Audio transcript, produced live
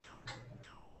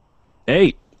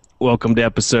Hey, welcome to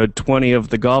episode 20 of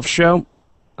The Golf Show.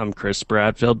 I'm Chris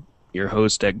Bradfield, your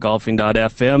host at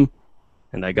golfing.fm,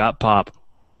 and I got Pop.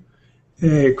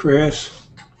 Hey, Chris.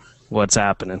 What's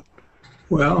happening?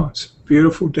 Well, it's a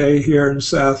beautiful day here in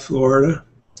South Florida.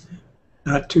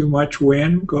 Not too much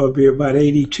wind, going to be about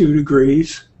 82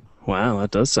 degrees. Wow,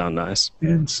 that does sound nice.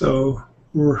 And so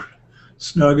we're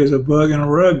snug as a bug in a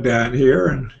rug down here,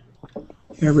 and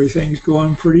everything's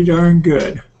going pretty darn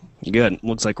good. Good.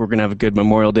 Looks like we're going to have a good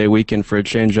Memorial Day weekend for a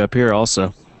change up here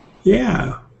also.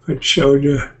 Yeah, it showed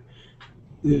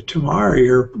tomorrow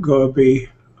you're going to be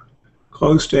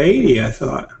close to 80, I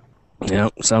thought. Yeah,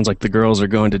 sounds like the girls are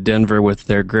going to Denver with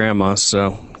their grandma,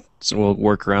 so we'll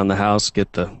work around the house,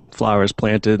 get the flowers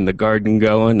planted and the garden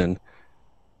going, and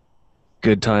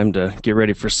good time to get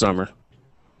ready for summer.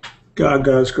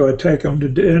 Gaga's going to take them to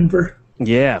Denver.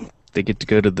 Yeah, they get to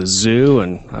go to the zoo,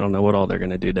 and I don't know what all they're going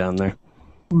to do down there.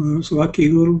 Well, those lucky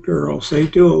little girls, they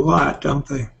do a lot, don't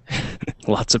they?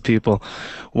 Lots of people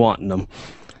wanting them.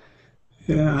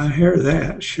 Yeah, I hear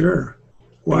that, sure.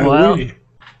 Why wouldn't you?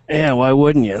 Yeah, why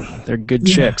wouldn't you? They're good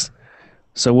chicks.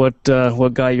 So what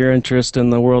got your interest in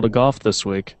the world of golf this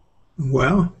week?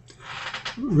 Well,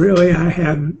 really, I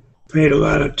hadn't paid a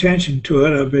lot of attention to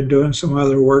it. I've been doing some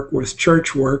other work with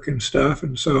church work and stuff,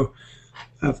 and so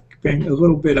I've been a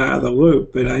little bit out of the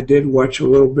loop, but I did watch a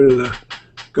little bit of the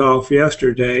golf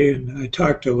yesterday, and I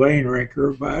talked to Lane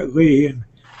Rinker about Lee, and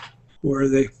where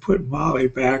they put Molly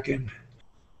back in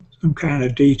some kind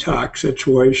of detox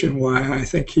situation, why I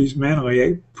think he's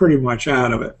mentally pretty much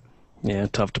out of it. Yeah,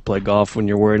 tough to play golf when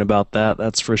you're worrying about that,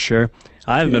 that's for sure.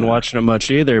 I haven't been watching it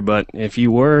much either, but if you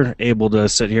were able to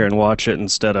sit here and watch it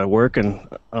instead of working,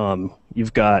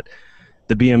 you've got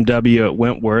the BMW at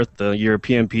Wentworth, the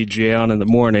European PGA on in the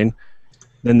morning.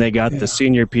 Then they got the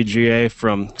Senior PGA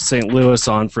from St. Louis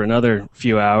on for another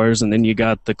few hours, and then you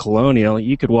got the Colonial.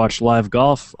 You could watch live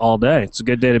golf all day. It's a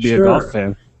good day to be a golf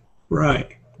fan.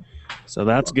 Right. So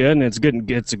that's good, and it's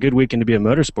good. It's a good weekend to be a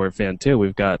motorsport fan too.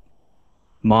 We've got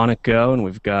Monaco, and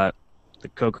we've got the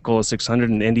Coca-Cola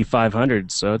 600 and Indy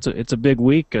 500. So it's a big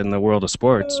week in the world of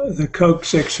sports. The Coke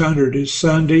 600 is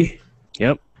Sunday.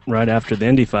 Yep, right after the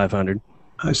Indy 500.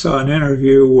 I saw an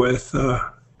interview with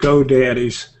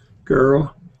GoDaddy's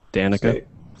girl,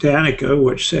 Danica,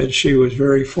 which said she was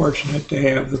very fortunate to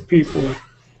have the people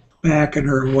backing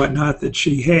her and whatnot that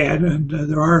she had, and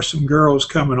there are some girls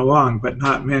coming along, but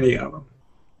not many of them.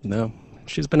 No,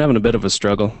 she's been having a bit of a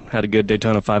struggle. Had a good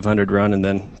Daytona 500 run and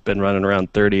then been running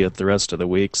around 30th the rest of the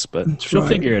weeks, but she'll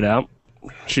figure it out.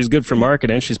 She's good for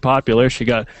marketing. She's popular. She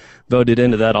got voted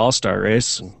into that all-star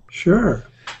race. Sure.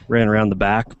 Ran around the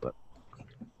back, but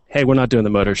hey, we're not doing the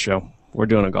motor show. We're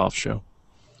doing a golf show.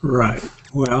 Right.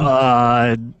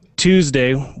 Well,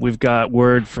 Tuesday, we've got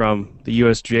word from the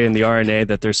USGA and the RNA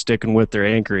that they're sticking with their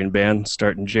anchoring ban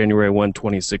starting January 1,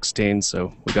 2016,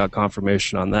 so we got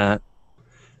confirmation on that.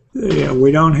 Yeah,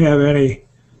 we don't have any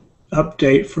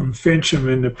update from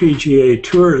Fincham in the PGA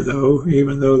Tour, though,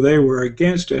 even though they were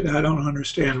against it. I don't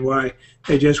understand why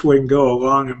they just wouldn't go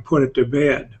along and put it to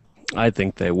bed. I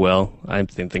think they will. I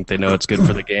think they know it's good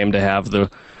for the game to have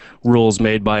the rules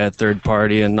made by a third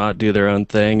party and not do their own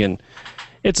thing, and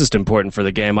it's just important for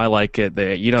the game. I like it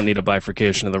that you don't need a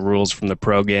bifurcation of the rules from the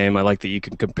pro game. I like that you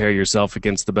can compare yourself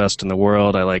against the best in the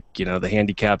world. I like, the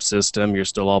handicap system. You're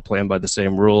still all playing by the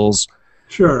same rules.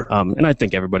 Sure. And I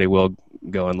think everybody will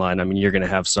go in line. I mean, you're going to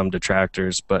have some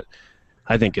detractors, but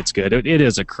I think it's good. It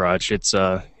is a crutch. It's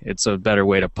a better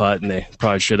way to putt, and they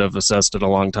probably should have assessed it a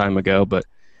long time ago, but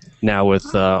now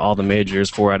with all the majors,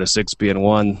 4 out of 6 being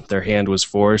won, their hand was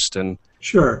forced, and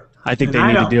sure. I think they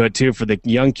need to do it too for the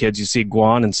young kids. You see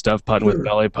Guan and stuff putting with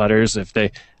belly putters. If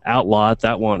they outlaw it,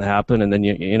 that won't happen, and then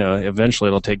eventually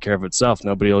it'll take care of itself.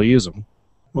 Nobody will use them.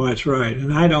 Well, that's right,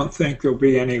 and I don't think there'll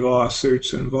be any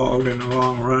lawsuits involved in the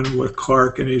long run with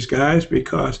Clark and these guys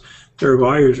because their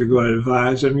lawyers are going to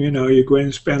advise them. You're going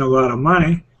to spend a lot of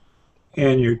money,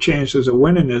 and your chances of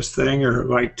winning this thing are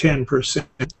like 10%.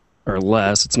 Or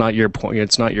less. It's not your point.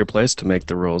 It's not your place to make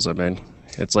the rules. I mean,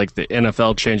 it's like the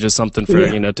NFL changes something for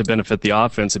to benefit the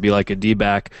offense. It'd be like a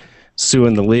D-back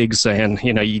suing the league saying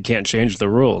you can't change the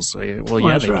rules. Well,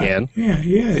 yeah, they can.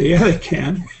 Yeah, they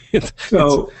can.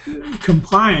 So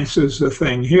compliance is the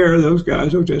thing here. Those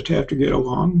guys will just have to get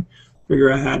along,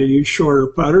 figure out how to use shorter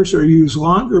putters or use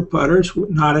longer putters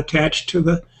not attached to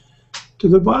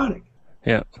the body.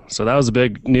 Yeah, so that was a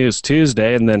big news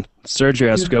Tuesday, and then Sergio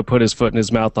has to go put his foot in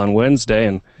his mouth on Wednesday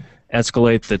and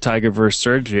escalate the Tiger versus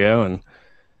Sergio, and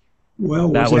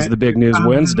that was the big news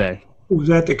Wednesday. Was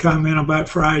that the comment about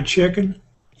fried chicken?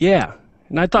 Yeah,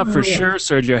 And I thought for Well, sure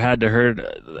Sergio had to heard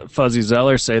Fuzzy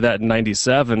Zeller say that in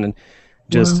 '97 and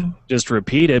just well, just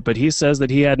repeat it, but he says that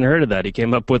he hadn't heard of that. He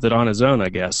came up with it on his own, I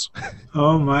guess.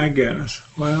 oh my goodness.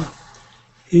 Well,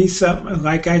 he's something,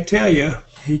 like I tell you,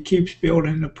 he keeps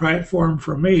building the platform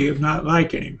for me of not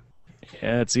liking him.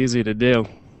 Yeah, it's easy to do.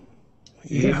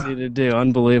 Yeah. Easy to do.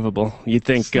 Unbelievable. You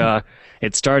think So,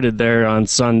 it started there on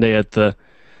Sunday at the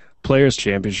Players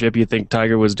Championship? You think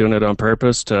Tiger was doing it on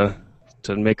purpose to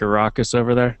make a raucous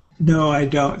over there? no, I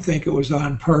don't think it was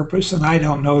on purpose, and I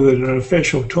don't know that an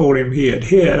official told him he had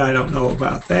hit. I don't know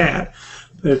about that.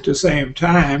 But at the same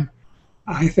time,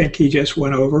 I think he just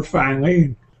went over finally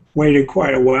and waited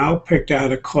quite a while, picked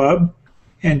out a club,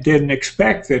 and didn't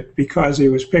expect that because he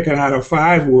was picking out a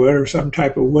 5 wood or some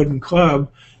type of wooden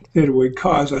club that it would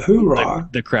cause a hoorah.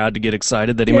 The crowd to get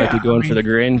excited that he might be Yeah, I going for the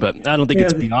mean, green, but I don't think yeah,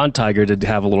 it's beyond Tiger to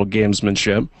have a little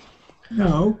gamesmanship.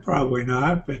 no, probably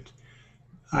not, but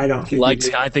I don't He think he likes.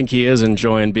 did. I think he is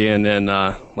enjoying being in.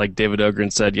 Like David Ogren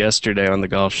said yesterday on the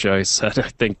golf show, he said, "I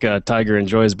think Tiger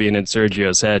enjoys being in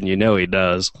Sergio's head," and you know he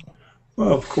does.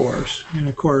 Well, of course. And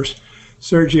of course,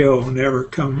 Sergio will never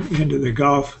come into the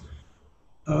golf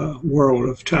world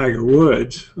of Tiger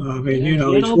Woods. I mean, Yeah, you he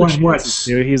know, had he's all the won chances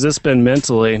what? to. He's just been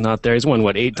mentally not there. He's won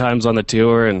what 8 times on the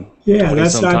tour and Yeah, 20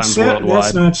 sometimes that's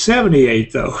worldwide. not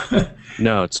 78 though.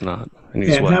 No, it's not. And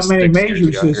he's And how what many 6 years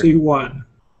majors has younger. he won?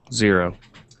 Zero.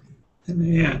 And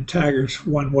yeah, and Tiger's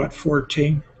won what,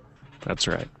 14? That's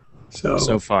right. So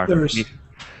So far, there's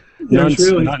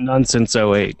really none since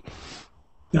 '08.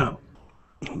 no.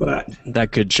 But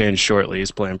That could change shortly.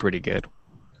 He's playing pretty good.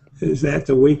 is that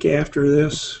the week after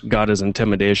this? Got his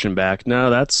intimidation back. No,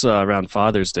 that's around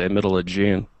Father's Day, middle of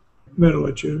June. Middle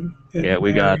of June Yeah, at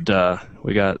Mary,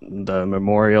 we got the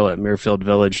memorial at Muirfield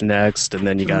Village next, and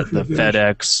then you got the Murphy Village.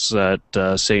 FedEx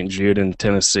at St. Jude in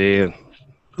Tennessee, and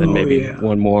then Oh maybe yeah.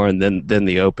 one more, and then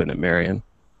the Open at Marion.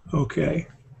 Okay.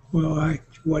 Well, I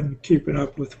wasn't keeping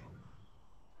up with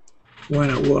when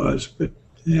it was, but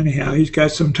anyhow, he's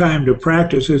got some time to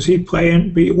practice. Is he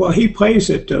playing? Well, he plays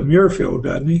at Muirfield,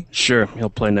 doesn't he? Sure, he'll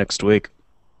play next week.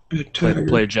 At Play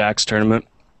Tiger, Jack's tournament.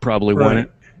 Probably win right?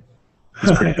 it.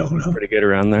 He's I don't know. pretty good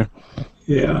around there.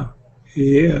 Yeah,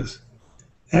 he is.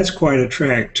 That's quite a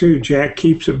track too. Jack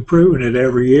keeps improving it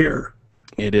every year.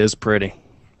 It is pretty.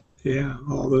 Yeah,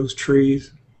 all those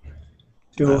trees,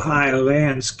 the Uh, high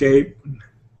landscape.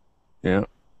 yeah,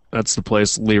 that's the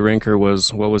place Lee Rinker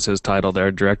was. What was his title there?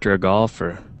 Director of golf,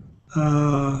 or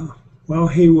Uh, well,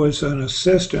 he was an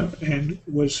assistant and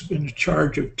was in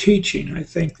charge of teaching. I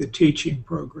think the teaching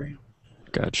program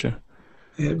gotcha.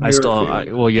 at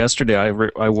Muirfield. Well, yesterday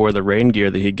I wore the rain gear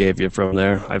that he gave you from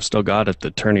there. I've still got it,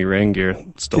 the tourney rain gear,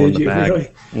 it's still in Did the you bag.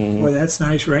 really? Hmm. Boy, that's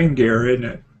nice rain gear, isn't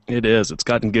it? It is. It's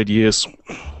gotten good use.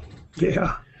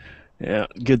 Yeah, Yeah,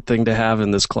 good thing to have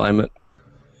in this climate.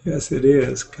 yes, it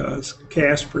is, because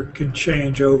Casper can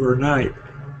change overnight.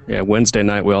 Yeah, Wednesday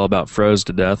night we all about froze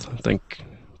to death. I think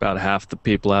about half the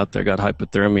people out there got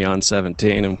hypothermia on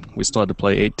 17, and we still had to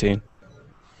play 18.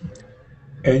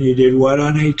 And you did what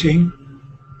on 18?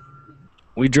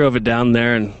 We drove it down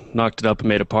there and knocked it up and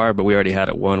made a par, but we already had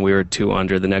it won. We were 2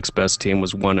 under. The next best team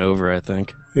was 1 over, I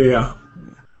think. Yeah.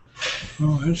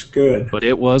 Oh, that's good. But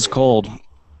it was cold.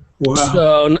 Wow.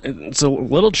 So it's a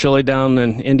little chilly down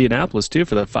in Indianapolis too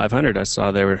for the 500. I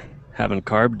saw they were having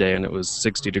carb day and it was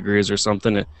 60 degrees or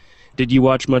something. Did you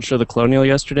watch much of the Colonial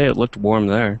yesterday? It looked warm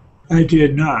there. I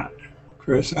did not,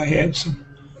 Chris. I had some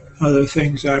other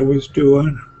things I was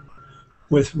doing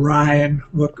with Ryan,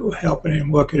 helping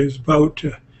him look at his boat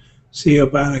to see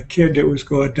about a kid that was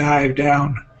going to dive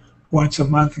down once a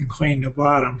month and clean the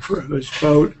bottom for his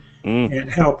boat, Mm, and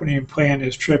helping him plan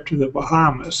his trip to the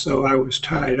Bahamas. So I was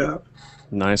tied up.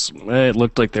 nice. It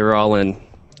looked like they were all in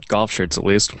golf shirts at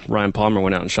least. Ryan Palmer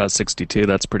went out and shot 62.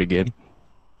 That's pretty good.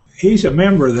 He's a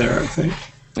member there, I think.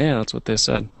 Yeah, that's what they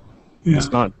said. Yeah. It's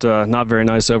not very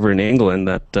nice over in England.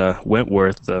 That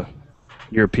Wentworth, the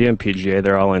European PGA,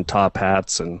 they're all in top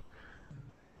hats and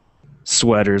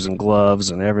sweaters and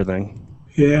gloves and everything.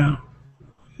 Yeah.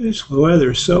 This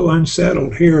weather's so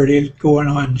unsettled. Here it is going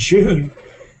on June.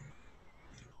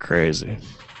 Crazy.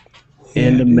 Yeah,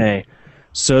 End of May.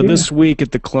 So yeah. this week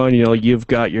at the Colonial, you've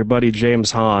got your buddy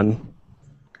James Hahn.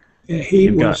 Yeah, he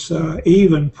You've got, was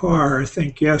even par, I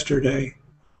think, yesterday.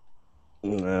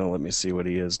 let me see what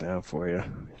he is now for you.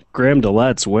 Graham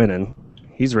DeLette's winning.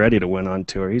 He's ready to win on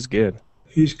tour. He's good.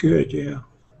 He's good, yeah.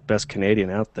 Best Canadian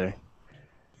out there.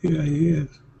 Yeah, he is.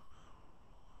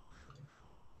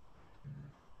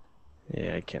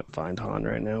 Yeah, I can't find Hahn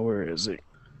right now. Where is he?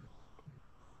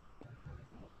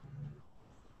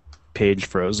 Page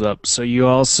froze up. So you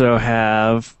also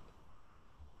have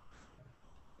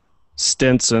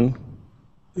Stinson.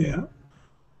 Yeah.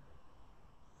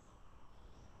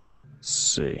 Let's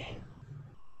see.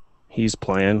 He's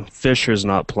playing. Fisher's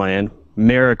not playing.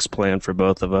 Merrick's playing for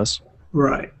both of us.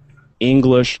 Right.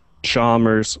 English,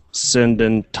 Chalmers,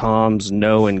 Sinden, Toms,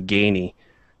 No, and Gainey.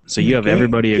 So you Yeah, have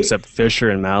everybody except Fisher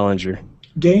and Mallinger.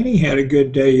 Gainey had a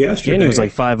good day yesterday. Gainey was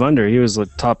like 5 under. He was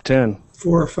like top 10.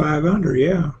 4 or 5 under,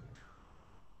 yeah.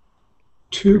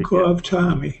 Two Pretty good. glove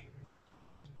Tommy.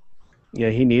 Yeah,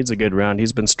 he needs a good round.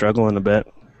 He's been struggling a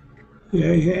bit.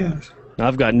 Yeah, he has.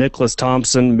 I've got Nicholas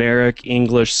Thompson, Merrick,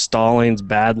 English, Stallings,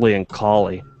 Badley, and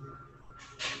Colley.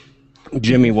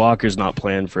 Jimmy Walker's not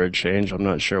playing for a change. I'm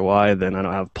not sure why. Then I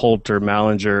don't have Poulter,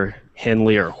 Mallinger,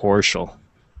 Henley, or Horschel.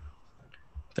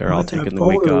 They're all taking the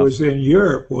week Poulter off. was in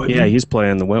Europe, wasn't Yeah, he? he's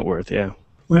playing the Wentworth, yeah.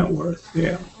 Wentworth,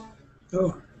 yeah.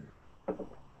 So,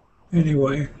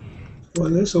 anyway, well,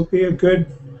 this will be a good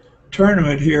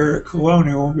tournament here at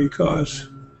Colonial because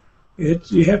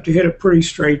you have to hit it pretty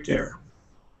straight there.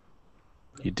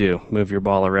 You do. Move your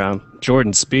ball around.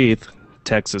 Jordan Spieth,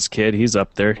 Texas kid, he's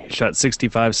up there. He shot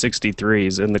 65, 63.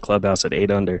 He's in the clubhouse at 8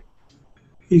 under.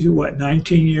 He's, what,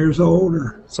 19 years old?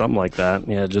 Or Something like that.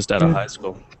 Yeah, just out of high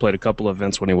school. Played a couple of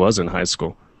events when he was in high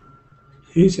school.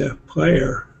 He's a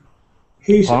player.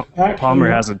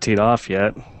 Palmer hasn't teed off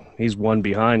yet. He's one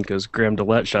behind because Graham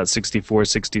DeLette shot 64,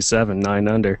 67, 9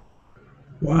 under.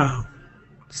 Wow.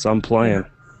 Some playing.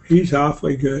 He's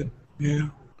awfully good, yeah.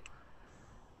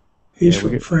 He's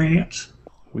from France.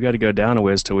 We got to go down a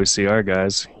ways till we see our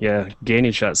guys. Yeah,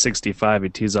 Gainey shot 65. He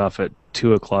tees off at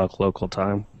 2 o'clock local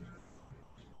time.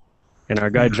 And our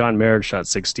guy John Merrick shot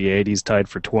 68. He's tied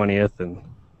for 20th, and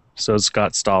so is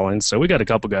Scott Stallings. So we got a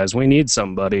couple guys. We need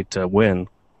somebody to win.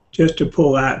 Just to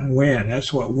pull out and win.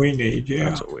 That's what we need, yeah.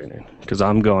 That's what we need. Because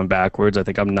I'm going backwards. I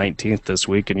think I'm 19th this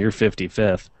week, and you're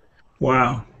 55th.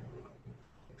 Wow.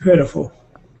 Pitiful.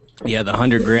 Yeah, the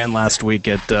 $100,000 last week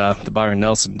at the Byron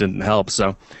Nelson didn't help.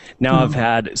 So now I've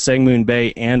had Sangmoon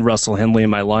Bay and Russell Henley in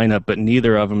my lineup, but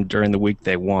neither of them during the week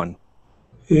they won.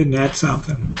 Isn't that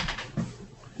something?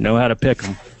 Know how to pick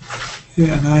them.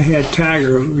 Yeah, and I had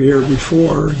Tiger the year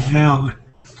before, and now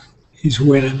he's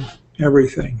winning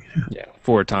everything. Yeah,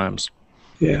 4 times.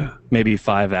 Yeah. Maybe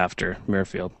 5 after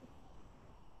Muirfield.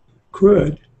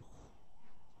 Could.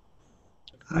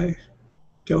 I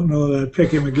don't know that I'd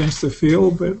pick him against the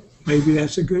field, but maybe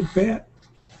that's a good bet.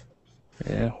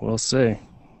 Yeah, we'll see.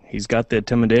 He's got the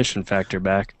intimidation factor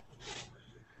back.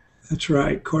 That's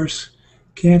right. Of course,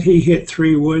 can't he hit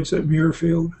 3 woods at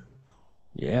Muirfield?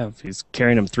 Yeah, if he's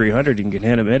carrying him 300, you can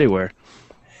hit him anywhere.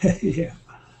 Yeah.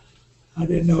 I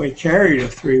didn't know he carried a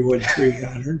 3-wood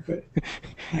 300, but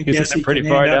I He's guess hitting pretty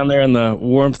far down there in the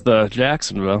warmth of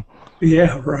Jacksonville.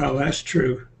 Yeah, right. That's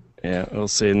true. Yeah, we'll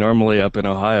see. Normally up in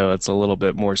Ohio, it's a little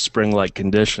bit more spring-like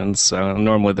conditions. So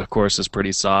normally the course is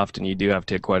pretty soft, and you do have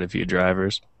to hit quite a few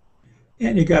drivers.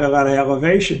 And you got a lot of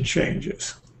elevation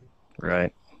changes.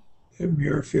 Right. At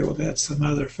Muirfield, that's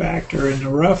another factor. In the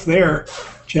rough there,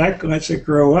 Jack lets it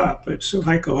grow up. It's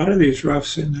like a lot of these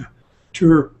roughs in the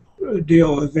Tour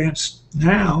Deal events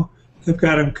now, they've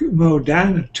got them mowed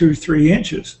down to 2-3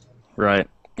 inches. Right.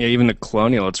 Yeah, even the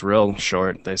Colonial, it's real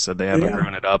short. They said they haven't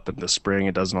grown it up in the spring.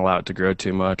 It doesn't allow it to grow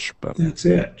too much. But that's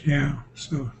it, yeah.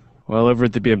 So, well, over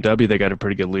at the BMW, they got a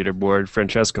pretty good leaderboard.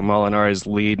 Francesco Molinari's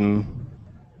leading.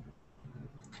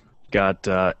 Got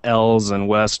Els and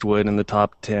Westwood in the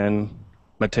top 10.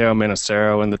 Matteo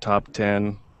Manacero in the top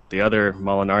 10. The other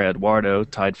Molinari, Eduardo,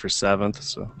 tied for 7th.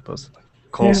 So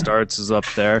Cole Starts is up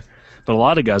there. But a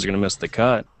lot of guys are going to miss the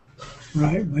cut.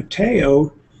 Right.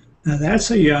 Matteo, now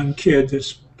that's a young kid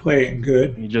that's playing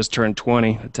good. He just turned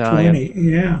 20, Italian. 20,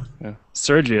 yeah.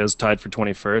 Sergio's tied for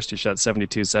 21st. He shot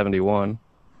 72-71.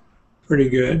 Pretty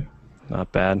good.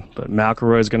 Not bad. But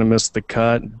McIlroy's going to miss the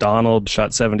cut. Donald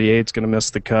shot 78 is going to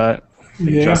miss the cut.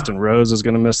 Yeah. Justin Rose is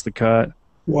going to miss the cut.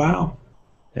 Wow.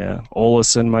 Yeah.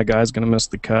 Olesen, my guy's going to miss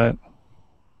the cut.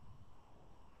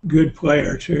 Good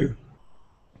player, too.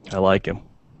 I like him.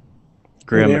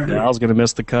 Graham McDowell's going to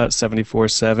miss the cut,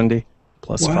 74-70,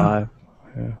 plus 5.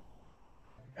 Yeah.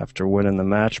 After winning the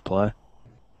match play.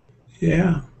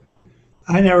 Yeah.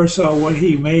 I never saw what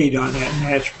he made on that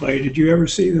match play. Did you ever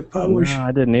see the published? No,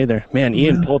 I didn't either. Man,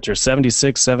 Ian Poulter,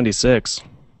 76-76.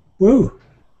 Woo.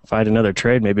 If I had another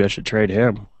trade, maybe I should trade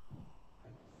him.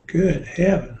 Good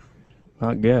heaven.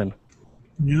 Not good.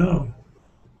 No.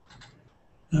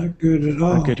 Not good at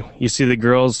all. Not good. You see the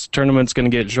girls' tournament's going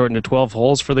to get shortened to 12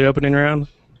 holes for the opening round?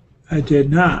 I did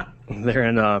not. They're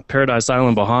in Paradise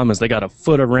Island, Bahamas. They got a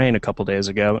foot of rain a couple days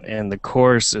ago, and the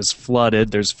course is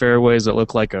flooded. There's fairways that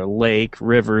look like a lake,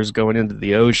 rivers going into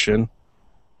the ocean.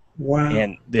 Wow.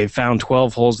 And they found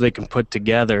 12 holes they can put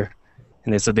together,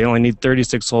 And they said they only need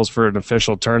 36 holes for an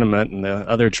official tournament, and the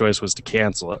other choice was to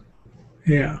cancel it.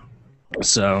 Yeah.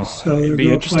 So So it'd they're be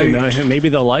going to interesting. play. Maybe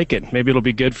they'll like it. Maybe it'll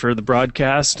be good for the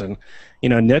broadcast. And,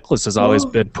 Nicholas has always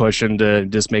Well, been pushing to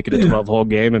just make it a yeah. 12-hole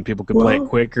game and people could play it Well,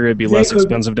 quicker. It'd be they less could,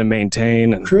 expensive to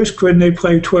maintain. And Chris, couldn't they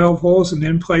play 12 holes and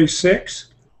then play six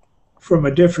from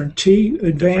a different tee different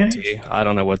advantage? tee. I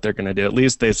don't know what they're going to do. At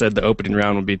least they said the opening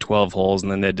round would be 12 holes,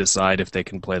 and then they'd decide if they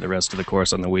can play the rest of the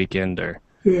course on the weekend or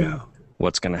Yeah.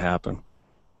 what's going to happen.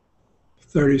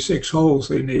 36 holes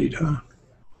they need, huh?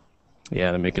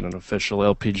 Yeah, to make it an official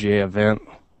LPGA event.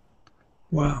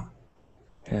 Wow.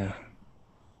 Yeah.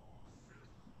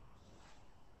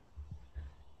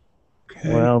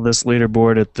 Okay. Well, this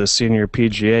leaderboard at the senior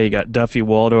PGA, you got Duffy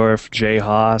Waldorf, Jay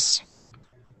Haas,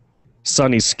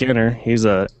 Sonny Skinner. He's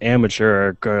a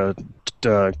amateur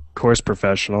or course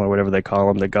professional or whatever they call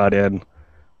him that got in.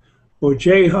 Well,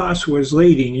 Jay Haas was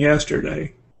leading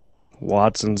yesterday.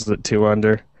 Watson's at 2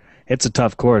 under. It's a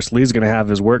tough course. Lee's going to have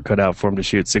his work cut out for him to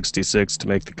shoot 66 to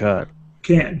make the cut.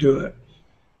 Can't do it.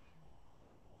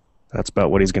 That's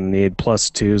about what he's going to need.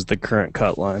 +2 is the current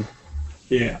cut line.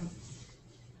 Yeah.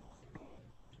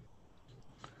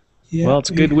 Yeah. Well, it's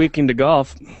a good weekend to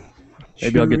golf.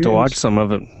 Maybe I'll get to watch is. some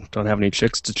of it. Don't have any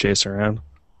chicks to chase around.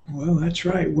 Well, that's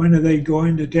right. When are they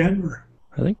going to Denver?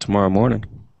 I think tomorrow morning.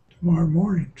 Tomorrow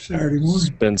morning, Saturday morning.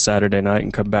 Spend Saturday night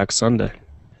and come back Sunday.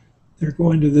 They're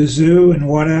going to the zoo and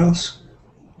what else?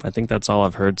 I think that's all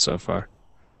I've heard so far.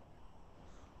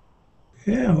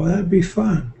 Yeah, well, that'd be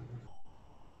fun.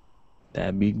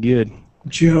 That'd be good.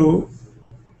 Joe,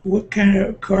 what kind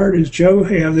of car does Joe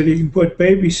have that he can put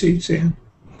baby seats in?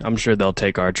 I'm sure they'll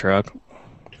take our truck,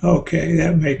 Okay,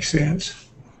 that makes sense.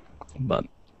 but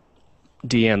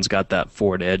Deanne's got that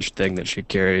Ford Edge thing that she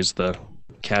carries the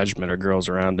Cashmere or girls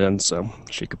around in, so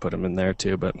she could put them in there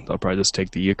too, but they'll probably just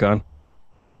take the Yukon.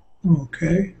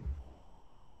 Okay.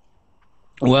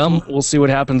 Well, we'll see what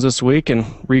happens this week and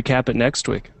recap it next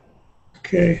week.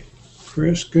 Okay.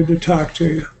 Chris, good to talk to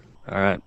you. All right.